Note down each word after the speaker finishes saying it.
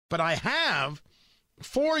but I have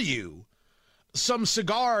for you some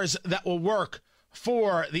cigars that will work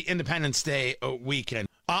for the Independence Day weekend.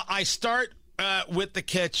 I start with the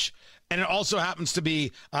Kitsch, and it also happens to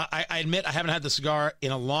be, I admit I haven't had the cigar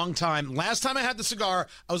in a long time. Last time I had the cigar,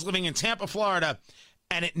 I was living in Tampa, Florida,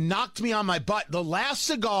 and it knocked me on my butt. The last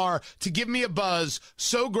cigar to give me a buzz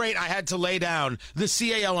so great I had to lay down, the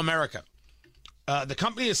CAO America. The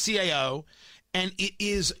company is CAO, and it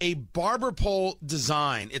is a barber pole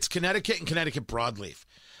design. It's Connecticut and Connecticut broadleaf.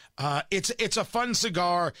 It's a fun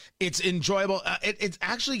cigar. It's enjoyable. It's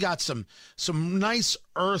actually got some nice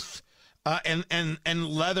earth and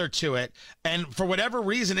leather to it. And for whatever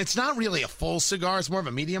reason, it's not really a full cigar. It's more of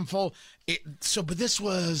a medium full. But this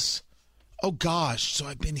was, oh gosh. So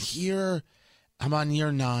I've been here. I'm on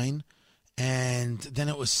year 9, and then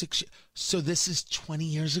it was 6 years. So this is 20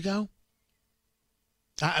 years ago.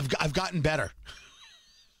 I've gotten better.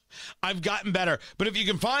 I've gotten better. But if you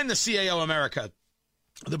can find the CAO America,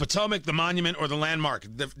 the Potomac, the Monument, or the Landmark,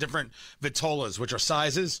 the different Vitolas, which are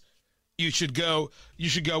sizes, you should go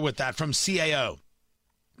with that from CAO,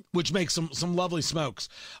 which makes some lovely smokes.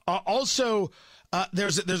 Also,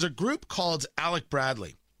 there's a group called Alec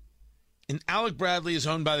Bradley, and Alec Bradley is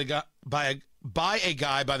owned by a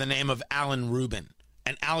guy by the name of Alan Rubin,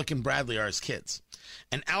 and Alec and Bradley are his kids.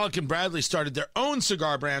 And Alec and Bradley started their own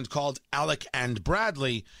cigar brand called Alec and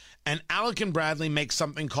Bradley, and Alec and Bradley make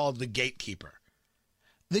something called the Gatekeeper.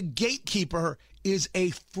 The Gatekeeper is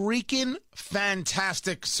a freaking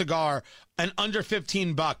fantastic cigar, and under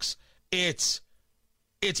 $15. It's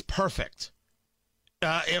perfect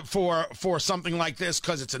for something like this,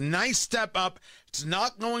 because it's a nice step up. It's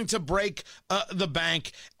not going to break the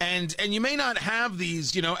bank, and you may not have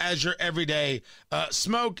these, as your everyday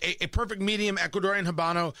smoke. A perfect medium Ecuadorian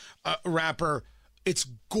Habano wrapper. It's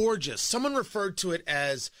gorgeous. Someone referred to it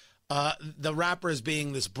as the wrapper as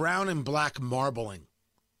being this brown and black marbling.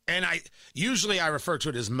 And I refer to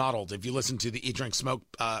it as mottled. If you listen to the Eat, Drink, Smoke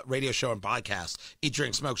radio show and podcast,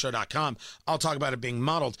 eatdrinksmokeshow.com, I'll talk about it being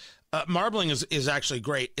mottled. Marbling is actually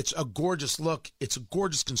great. It's a gorgeous look. It's a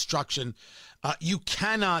gorgeous construction. You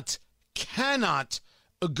cannot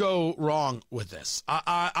go wrong with this.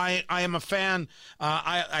 I am a fan.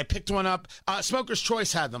 I picked one up. Smoker's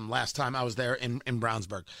Choice had them last time I was there in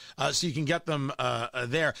Brownsburg. So you can get them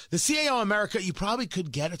there. The CAO America, you probably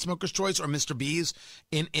could get at Smoker's Choice or Mr. B's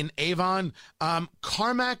in Avon.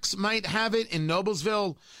 CarMax might have it in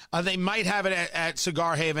Noblesville. They might have it at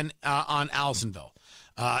Cigar Haven on Allisonville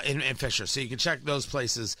in Fisher. So you can check those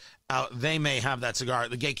places out. They may have that cigar.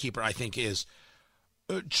 The Gatekeeper, I think, is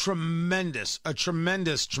a tremendous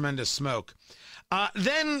smoke.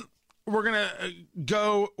 Then we're going to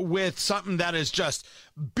go with something that is just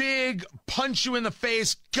big, punch you in the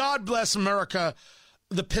face. God bless America,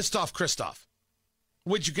 the Pissed Off Christoph,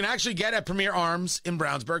 which you can actually get at Premier Arms in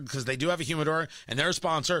Brownsburg, because they do have a humidor and they're a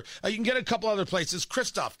sponsor. You can get a couple other places.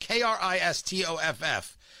 Christoph,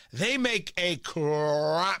 Kristoff. They make a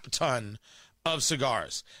crap ton of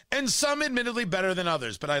cigars, and some admittedly better than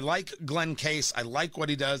others, but I like Glenn Case. I like what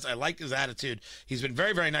he does. I like his attitude. He's been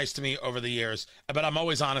very, very nice to me over the years, but I'm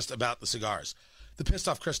always honest about the cigars. The Pissed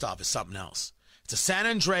Off Christoph is something else. It's a San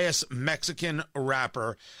Andreas Mexican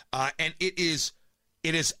wrapper, and it is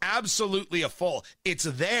absolutely a full. It's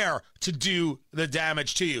there to do the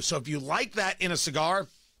damage to you. So if you like that in a cigar,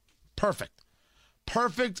 perfect.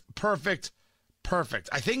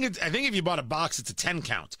 I think if you bought a box, it's a 10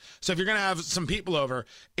 count. So if you're going to have some people over,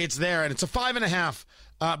 it's there. And it's a 5.5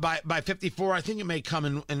 by 54. I think it may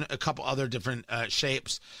come in a couple other different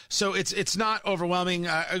shapes. So it's not overwhelming.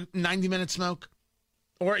 90-minute smoke.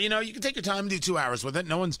 Or, you can take your time and do 2 hours with it.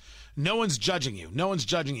 No one's judging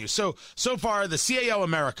you. So far, the CAO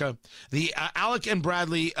America, the Alec and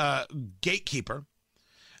Bradley Gatekeeper,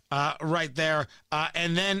 right there.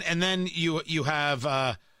 And then you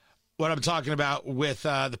have what I'm talking about with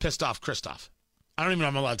the Pissed Off Christoph. I don't even know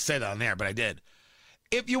if I'm allowed to say that on there, but I did.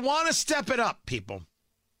 If you want to step it up, people,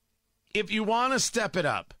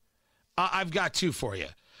 I've got 2 for you.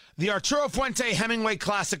 The Arturo Fuente Hemingway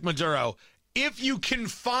Classic Maduro, if you can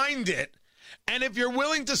find it, and if you're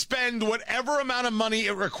willing to spend whatever amount of money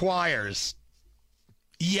it requires,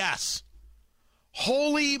 yes.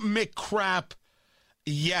 Holy McCrap,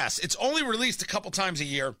 yes. It's only released a couple times a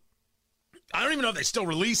year. I don't even know if they still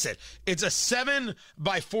release it. It's a 7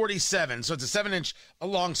 by 47, so it's a 7-inch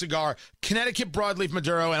long cigar. Connecticut broadleaf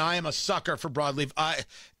Maduro, and I am a sucker for broadleaf.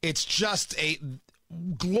 It's just a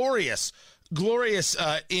glorious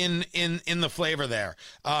in the flavor there.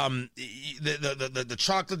 The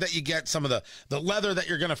chocolate that you get, some of the leather that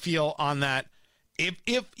you're going to feel on that.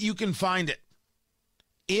 If you can find it.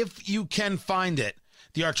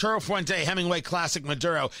 the Arturo Fuente Hemingway Classic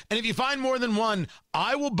Maduro. And if you find more than one,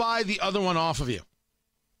 I will buy the other one off of you.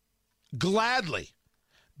 Gladly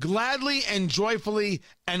and joyfully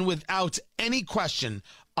and without any question,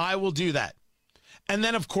 I will do that. And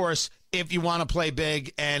then, of course, if you want to play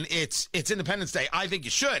big and it's Independence Day, I think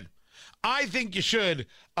you should.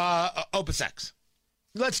 Opus X.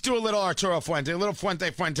 Let's do a little Arturo Fuente, a little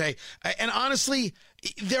Fuente. And honestly,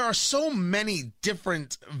 there are so many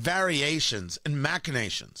different variations and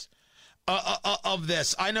machinations of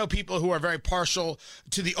this. I know people who are very partial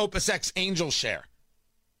to the Opus X Angel Share,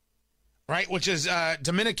 right? Which is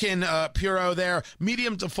Dominican Puro there,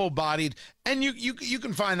 medium to full-bodied. And you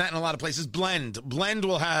can find that in a lot of places. Blend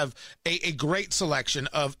will have a great selection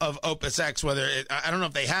of Opus X, whether I don't know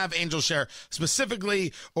if they have Angel Share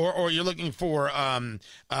specifically, or you're looking for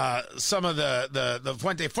some of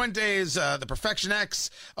the Fuentes, the Perfection X,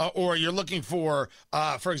 or you're looking for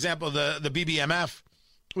example, the BBMF,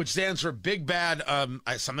 which stands for Big Bad,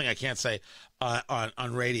 something I can't say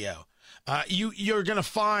on radio. You're going to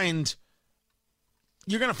find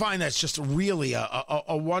that's just really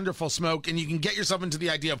a wonderful smoke, and you can get yourself into the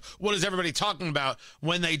idea of what is everybody talking about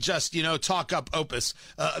when they just, talk up Opus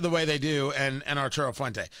the way they do and Arturo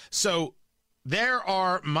Fuente. So there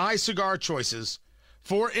are my cigar choices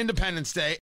for Independence Day.